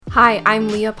Hi, I'm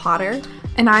Leah Potter.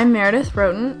 And I'm Meredith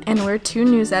Roten, and we're two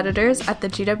news editors at the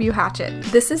GW Hatchet.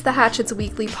 This is the Hatchet's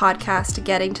weekly podcast,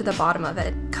 Getting to the Bottom of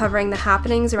It, covering the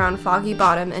happenings around Foggy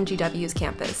Bottom and GW's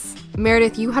campus.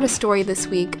 Meredith, you had a story this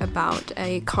week about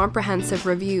a comprehensive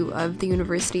review of the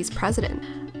university's president.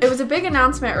 It was a big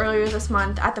announcement earlier this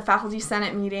month at the Faculty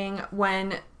Senate meeting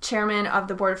when Chairman of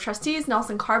the Board of Trustees,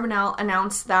 Nelson Carbonell,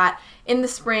 announced that in the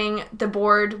spring, the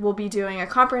board will be doing a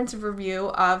comprehensive review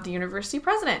of the university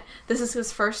president. This is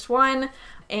his first one,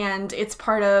 and it's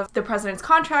part of the president's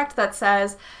contract that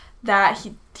says that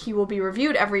he will be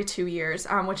reviewed every 2 years,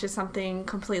 which is something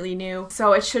completely new.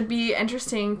 So it should be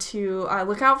interesting to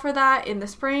look out for that in the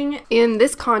spring. In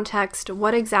this context,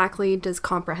 what exactly does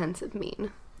comprehensive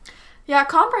mean? Yeah,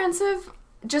 comprehensive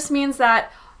just means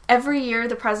that every year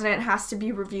the president has to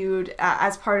be reviewed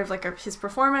as part of his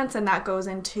performance, and that goes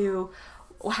into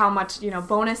how much,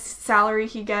 bonus salary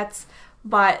he gets.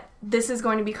 But this is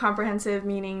going to be comprehensive,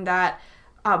 meaning that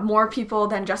more people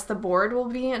than just the board will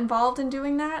be involved in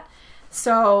doing that.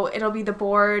 So it'll be the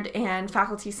board and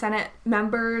faculty senate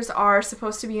members are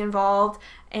supposed to be involved,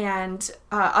 and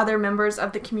other members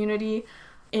of the community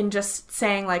in just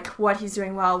saying what he's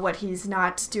doing well, what he's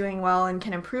not doing well and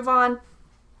can improve on.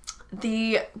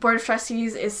 The Board of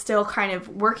Trustees is still kind of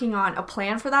working on a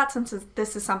plan for that, since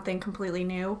this is something completely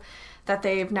new that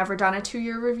they've never done a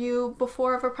 2-year review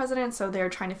before of a president, so they're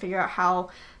trying to figure out how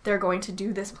they're going to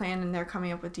do this plan, and they're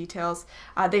coming up with details.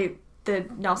 The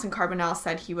Nelson Carbonell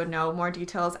said he would know more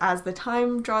details as the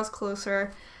time draws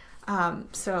closer.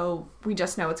 So we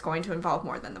just know it's going to involve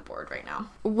more than the board right now.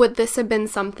 Would this have been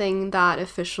something that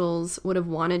officials would have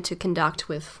wanted to conduct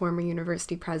with former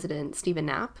university president Stephen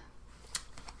Knapp?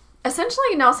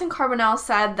 Essentially, Nelson Carbonell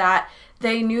said that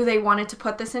they knew they wanted to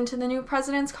put this into the new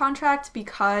president's contract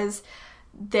because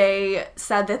they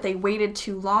said that they waited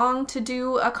too long to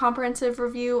do a comprehensive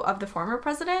review of the former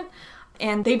president,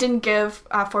 and they didn't give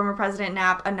former President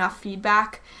Knapp enough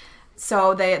feedback.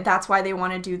 So that's why they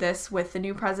want to do this with the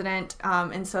new president,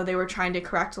 and so they were trying to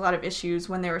correct a lot of issues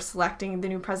when they were selecting the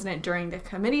new president during the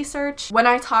committee search. When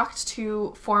I talked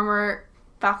to former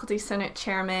Faculty Senate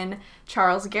Chairman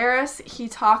Charles Garris, he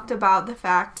talked about the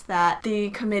fact that the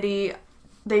committee,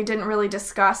 they didn't really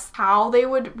discuss how they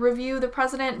would review the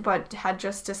president, but had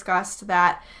just discussed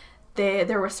that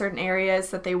there were certain areas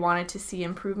that they wanted to see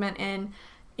improvement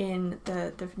in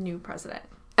the new president.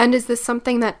 And is this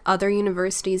something that other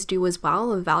universities do as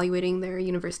well, evaluating their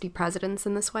university presidents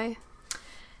in this way?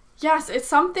 Yes, it's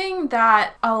something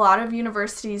that a lot of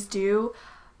universities do.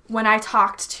 When I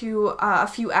talked to a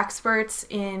few experts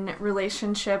in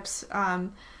relationships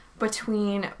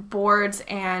between boards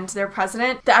and their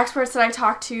president, the experts that I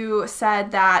talked to said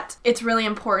that it's really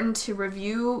important to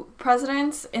review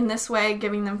presidents in this way,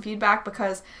 giving them feedback,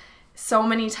 because so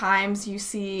many times you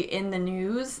see in the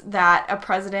news that a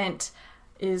president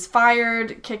is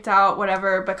fired, kicked out,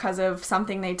 whatever, because of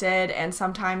something they did, and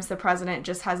sometimes the president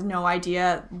just has no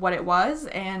idea what it was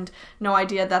and no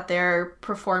idea that their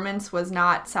performance was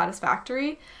not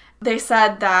satisfactory. They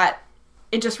said that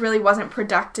it just really wasn't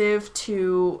productive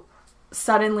to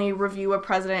suddenly review a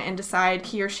president and decide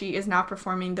he or she is not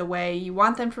performing the way you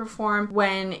want them to perform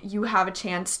when you have a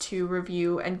chance to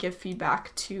review and give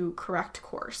feedback to correct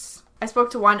course. I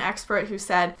spoke to one expert who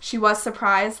said she was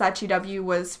surprised that GW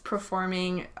was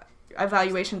performing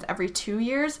evaluations every 2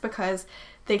 years because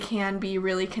they can be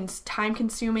really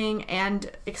time-consuming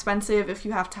and expensive if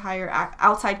you have to hire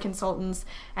outside consultants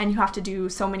and you have to do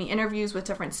so many interviews with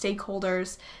different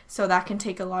stakeholders, so that can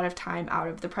take a lot of time out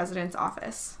of the president's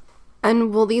office.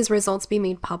 And will these results be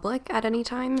made public at any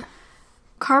time?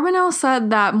 Carbonell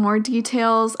said that more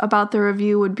details about the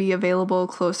review would be available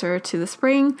closer to the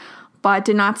spring, but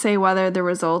did not say whether the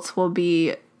results will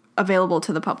be available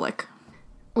to the public.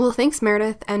 Well, thanks,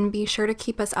 Meredith, and be sure to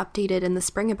keep us updated in the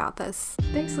spring about this.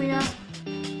 Thanks, Leah.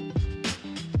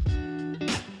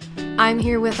 I'm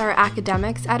here with our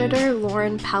academics editor,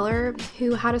 Lauren Peller,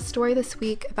 who had a story this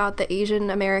week about the Asian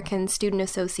American Student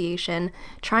Association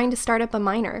trying to start up a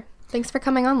minor. Thanks for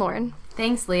coming on, Lauren.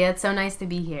 Thanks, Leah. It's so nice to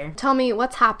be here. Tell me,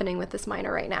 what's happening with this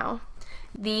minor right now?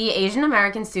 The Asian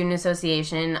American Student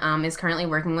Association is currently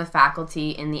working with faculty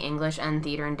in the English and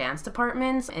Theater and Dance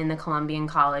departments in the Columbian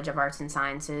College of Arts and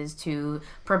Sciences to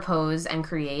propose and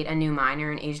create a new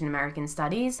minor in Asian American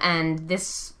Studies. And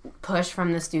this push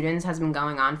from the students has been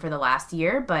going on for the last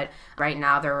year, but right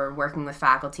now they're working with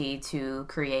faculty to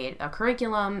create a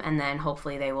curriculum, and then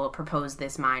hopefully they will propose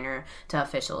this minor to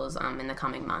officials in the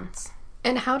coming months.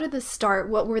 And how did this start?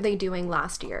 What were they doing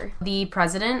last year? The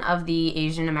president of the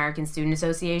Asian American Student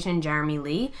Association, Jeremy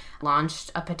Lee,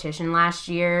 launched a petition last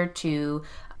year to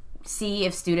see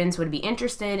if students would be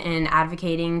interested in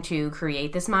advocating to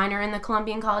create this minor in the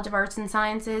Columbian College of Arts and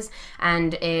Sciences,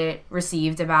 and it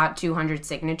received about 200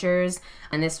 signatures,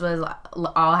 and this was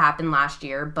all happened last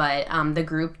year, but the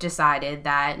group decided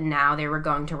that now they were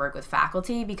going to work with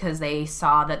faculty because they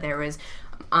saw that there was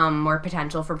more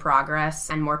potential for progress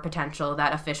and more potential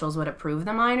that officials would approve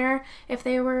the minor if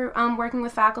they were working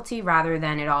with faculty rather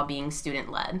than it all being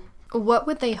student-led. What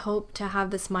would they hope to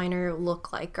have this minor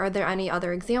look like? Are there any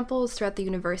other examples throughout the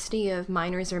university of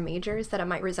minors or majors that it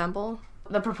might resemble?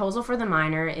 The proposal for the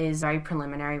minor is very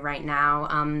preliminary right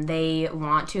now. They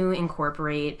want to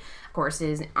incorporate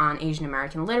courses on Asian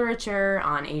American literature,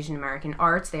 on Asian American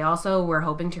arts. They also were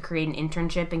hoping to create an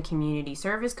internship and community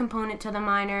service component to the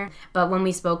minor. But when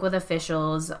we spoke with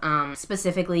officials,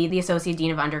 specifically the Associate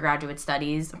Dean of Undergraduate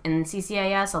Studies in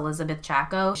CCAS, Elizabeth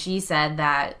Chaco, she said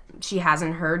that she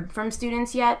hasn't heard from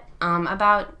students yet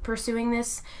about pursuing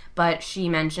this, but she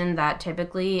mentioned that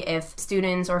typically if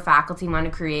students or faculty want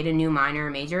to create a new minor or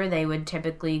major, they would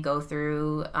typically go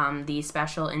through the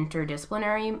special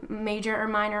interdisciplinary major or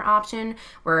minor option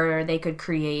where they could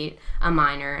create a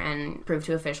minor and prove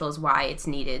to officials why it's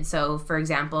needed. So, for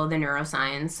example, the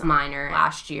neuroscience minor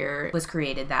last year was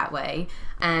created that way.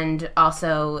 And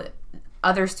also,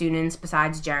 other students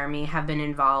besides Jeremy have been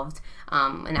involved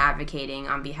in advocating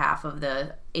on behalf of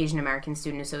the Asian American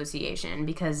Student Association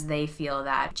because they feel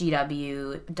that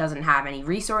GW doesn't have any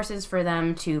resources for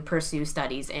them to pursue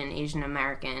studies in Asian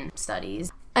American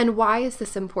studies. And why is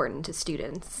this important to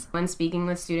students? When speaking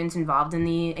with students involved in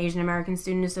the Asian American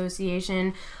Student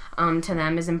Association, to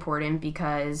them is important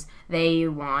because they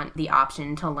want the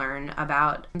option to learn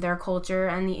about their culture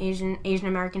and the Asian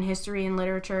American history and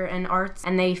literature and arts,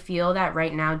 and they feel that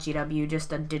right now GW just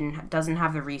doesn't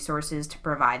have the resources to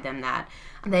provide them that.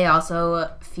 They also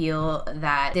feel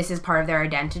that this is part of their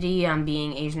identity,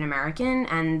 being Asian American,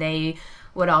 and they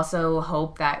would also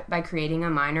hope that by creating a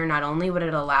minor, not only would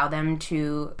it allow them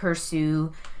to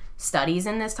pursue studies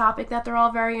in this topic that they're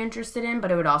all very interested in,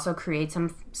 but it would also create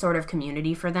some sort of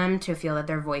community for them to feel that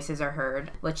their voices are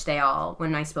heard, which they all,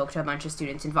 when I spoke to a bunch of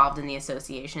students involved in the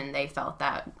association, they felt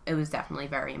that it was definitely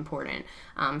very important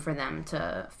for them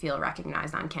to feel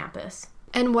recognized on campus.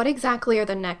 And what exactly are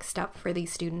the next steps for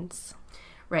these students?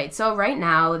 Right, so right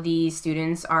now the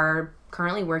students are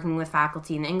currently working with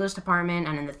faculty in the English department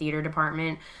and in the theater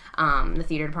department. The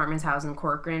theater department's housed in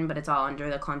Corcoran, but it's all under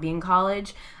the Columbian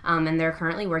College. And they're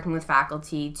currently working with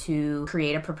faculty to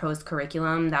create a proposed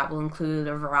curriculum that will include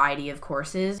a variety of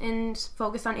courses and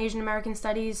focus on Asian American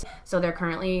studies. So they're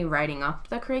currently writing up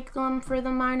the curriculum for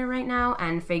the minor right now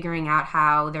and figuring out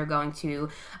how they're going to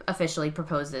officially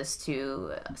propose this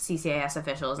to CCAS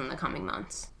officials in the coming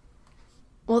months.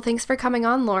 Well, thanks for coming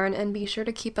on, Lauren, and be sure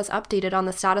to keep us updated on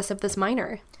the status of this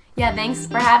minor. Yeah, thanks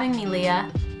for having me, Leah.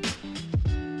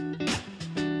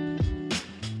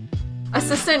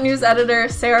 Assistant news editor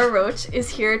Sarah Roach is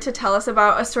here to tell us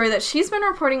about a story that she's been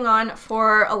reporting on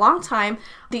for a long time.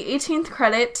 The 18th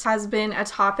credit has been a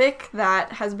topic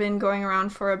that has been going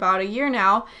around for about a year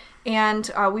now, and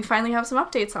we finally have some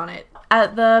updates on it.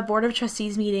 At the Board of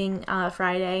Trustees meeting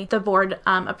Friday, the board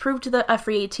approved a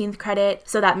free 18th credit,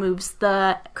 so that moves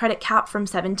the credit cap from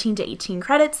 17 to 18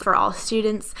 credits for all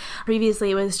students.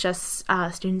 Previously, it was just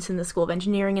students in the School of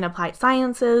Engineering and Applied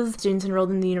Sciences, students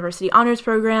enrolled in the University Honors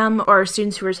Program, or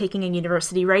students who are taking a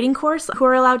university writing course who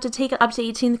are allowed to take up to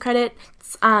 18th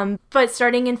credits. But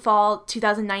starting in fall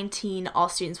 2019, all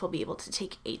students will be able to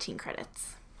take 18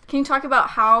 credits. Can you talk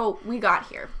about how we got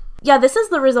here? Yeah, this is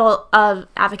the result of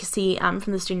advocacy from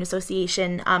the Student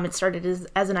Association. It started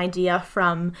as an idea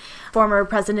from former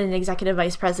President and Executive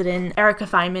Vice President Erica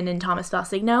Feynman and Thomas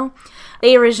Balsigno.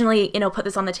 They originally, put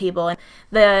this on the table. And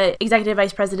the Executive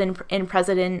Vice President and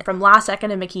President from last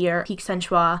academic year, Heek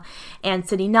Sen-Chua, and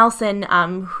Sidney Nelson,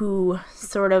 who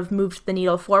sort of moved the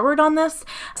needle forward on this.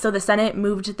 So the Senate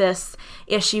moved this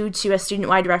issue to a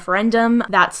student-wide referendum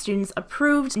that students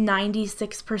approved.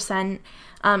 96%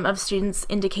 of students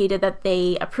indicated that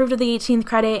they approved of the 18th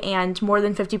credit, and more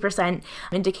than 50%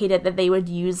 indicated that they would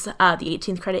use the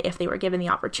 18th credit if they were given the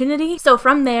opportunity. So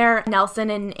from there,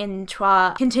 Nelson and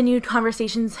Chua continued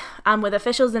conversations with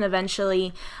officials and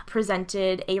eventually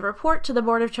presented a report to the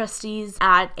Board of Trustees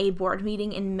at a board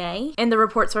meeting in May. And the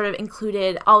report sort of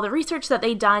included all the research that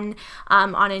they'd done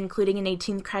on including an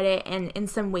 18th credit and in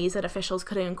some ways that officials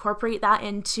could incorporate that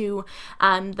into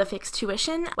the fixed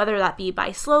tuition, whether that be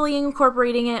by slowly incorporating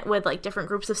separating it with like different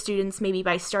groups of students, maybe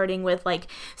by starting with like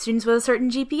students with a certain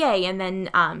GPA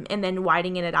and then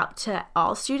widening it out to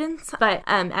all students. But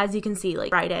as you can see, like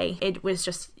Friday, it was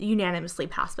just unanimously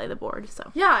passed by the board.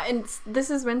 So yeah, and this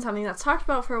has been something that's talked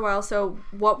about for a while. So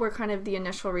what were kind of the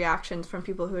initial reactions from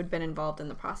people who had been involved in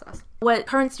the process? What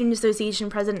current Student Association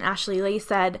President Ashley Lay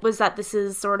said was that this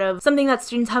is sort of something that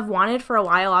students have wanted for a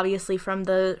while, obviously from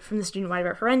the student-wide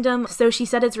referendum. So she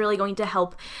said it's really going to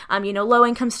help,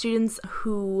 low-income students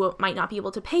who might not be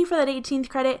able to pay for that 18th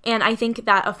credit. And I think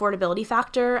that affordability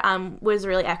factor was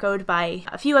really echoed by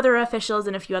a few other officials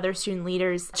and a few other student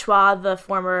leaders. Chua, the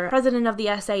former president of the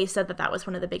SA, said that was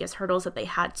one of the biggest hurdles that they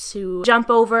had to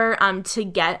jump over to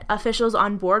get officials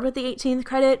on board with the 18th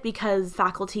credit, because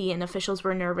faculty and officials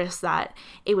were nervous that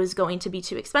it was going to be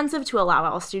too expensive to allow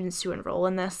all students to enroll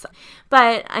in this.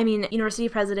 But, University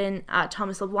President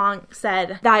Thomas LeBlanc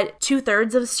said that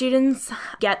 2/3 of students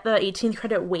get the 18th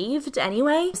credit waived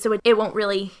anyway, so it won't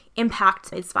really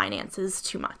impact its finances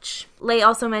too much. Lay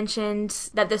also mentioned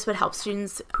that this would help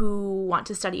students who want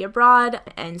to study abroad,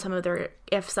 and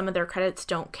if some of their credits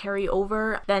don't carry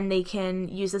over, then they can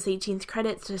use this 18th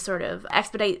credit to sort of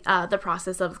expedite the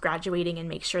process of graduating and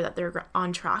make sure that they're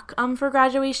on track for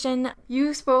graduation.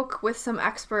 You spoke with some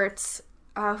experts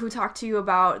who talked to you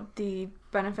about the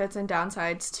benefits and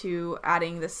downsides to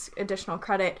adding this additional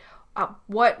credit.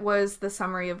 What was the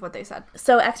summary of what they said?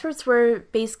 So experts were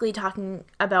basically talking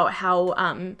about how,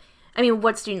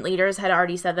 what student leaders had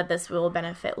already said, that this will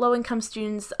benefit low-income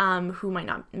students who might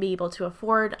not be able to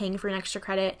afford paying for an extra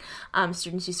credit,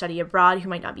 students who study abroad who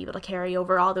might not be able to carry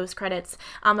over all those credits.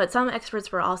 But some experts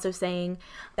were also saying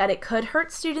that it could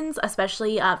hurt students,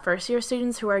 especially first-year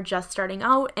students who are just starting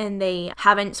out and they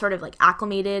haven't sort of like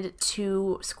acclimated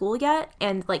to school yet,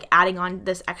 and like adding on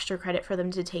this extra credit for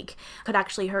them to take could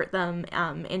actually hurt them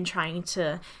in trying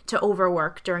to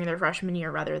overwork during their freshman year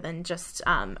rather than just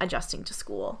adjusting to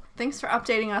school. Thanks for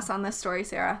updating us on this story,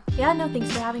 Sarah. Yeah, no,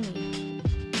 thanks for having me.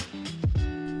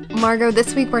 Margot,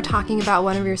 this week we're talking about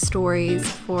one of your stories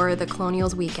for the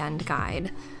Colonials Weekend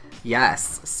Guide.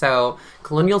 Yes. So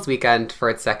Colonials Weekend, for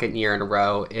its second year in a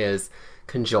row, is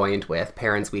conjoined with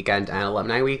Parents Weekend and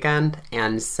Alumni Weekend.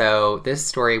 And so this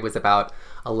story was about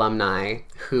alumni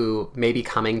who may be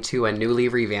coming to a newly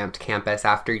revamped campus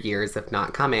after years of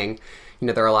not coming.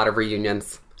 There are a lot of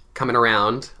reunions coming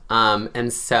around.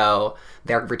 And so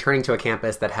they're returning to a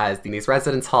campus that has these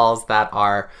residence halls that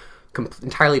are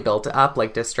entirely built up,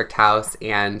 like District House,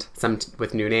 and some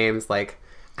with new names like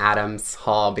Adams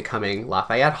Hall becoming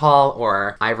Lafayette Hall,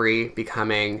 or Ivory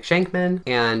becoming Shankman.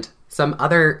 And some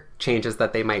other changes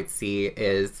that they might see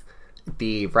is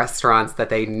the restaurants that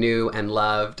they knew and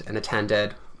loved and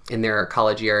attended in their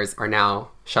college years are now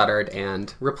shuttered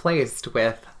and replaced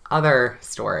with other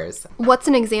stores. What's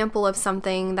an example of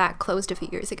something that closed a few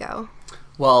years ago?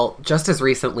 Well, just as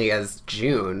recently as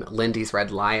June, Lindy's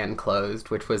Red Lion closed,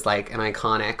 which was like an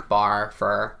iconic bar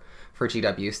for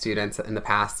GW students in the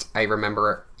past. I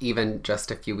remember even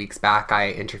just a few weeks back, I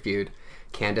interviewed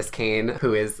Candace Kane,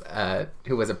 who was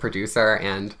a producer,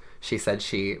 and she said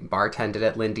she bartended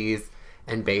at Lindy's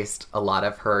and based a lot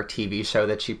of her TV show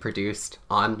that she produced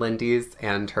on Lindy's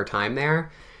and her time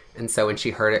there. And so when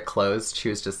she heard it closed, she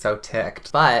was just so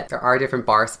ticked. But there are different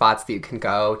bar spots that you can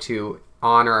go to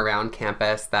on or around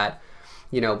campus that,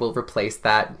 will replace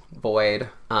that void.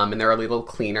 And they're a little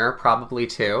cleaner probably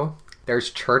too.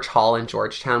 There's Church Hall in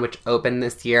Georgetown, which opened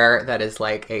this year, that is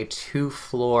like a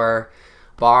 2-floor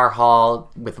bar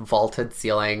hall with vaulted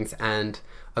ceilings and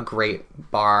a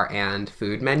great bar and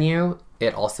food menu.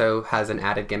 It also has an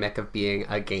added gimmick of being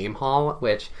a game hall,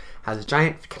 which has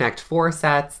giant Connect 4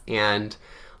 sets and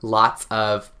lots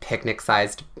of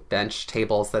picnic-sized bench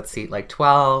tables that seat like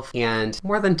 12, and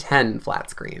more than 10 flat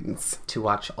screens to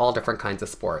watch all different kinds of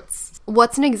sports.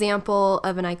 What's an example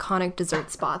of an iconic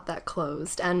dessert spot that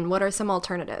closed, and what are some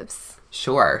alternatives?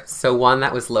 Sure. So one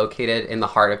that was located in the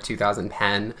heart of 2000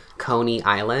 Penn, Coney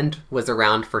Island, was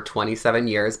around for 27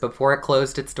 years before it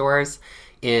closed its doors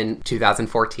in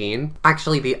 2014.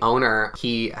 Actually, the owner,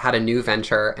 he had a new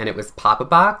venture, and it was Papa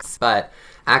Box, but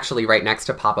actually right next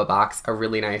to Papa Box, a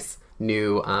really nice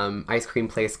new ice cream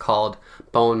place called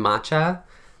Bone Matcha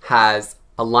has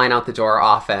a line out the door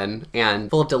often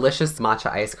and full of delicious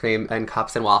matcha ice cream and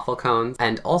cups and waffle cones.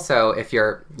 And also, if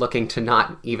you're looking to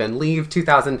not even leave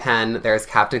 2000 Penn, there's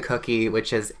Captain Cookie,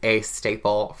 which is a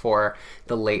staple for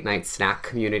the late night snack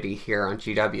community here on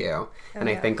GW. And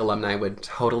I think alumni would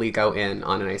totally go in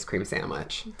on an ice cream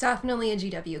sandwich. Definitely a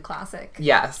GW classic.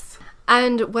 Yes.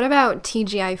 And what about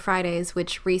TGI Fridays,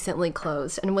 which recently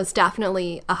closed and was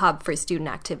definitely a hub for student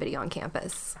activity on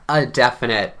campus? A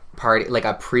definite party, like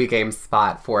a pregame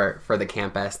spot for the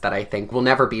campus that I think will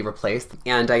never be replaced.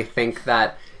 And I think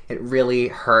that it really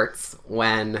hurts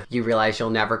when you realize you'll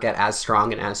never get as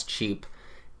strong and as cheap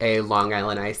a Long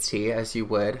Island iced tea as you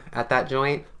would at that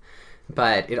joint.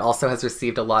 But it also has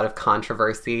received a lot of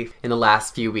controversy in the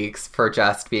last few weeks for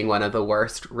just being one of the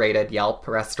worst rated Yelp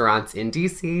restaurants in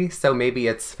DC, so maybe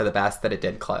it's for the best that it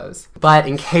did close. But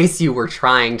in case you were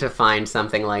trying to find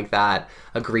something like that,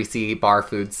 a greasy bar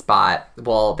food spot,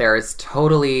 well, there's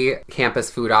totally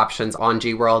campus food options on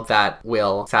G World that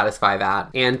will satisfy that.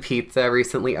 And pizza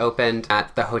recently opened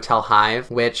at the Hotel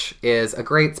Hive, which is a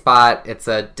great spot. It's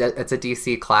a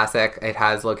DC classic. It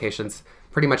has locations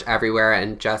pretty much everywhere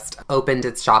and just opened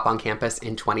its shop on campus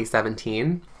in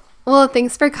 2017. Well,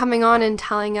 thanks for coming on and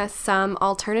telling us some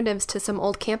alternatives to some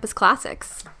old campus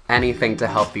classics. Anything to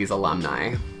help these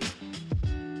alumni.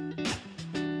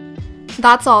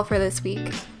 That's all for this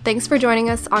week. Thanks for joining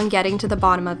us on Getting to the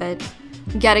Bottom of It.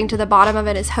 Getting to the Bottom of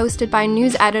It is hosted by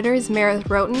news editors Meredith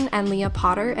Roten and Leah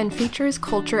Potter and features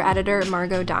culture editor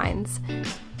Margot Dines.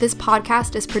 This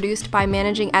podcast is produced by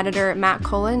managing editor Matt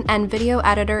Cullen and video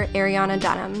editor Ariana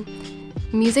Dunham.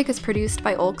 Music is produced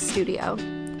by Olk Studio.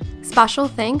 Special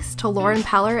thanks to Lauren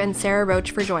Peller and Sarah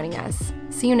Roach for joining us.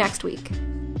 See you next week.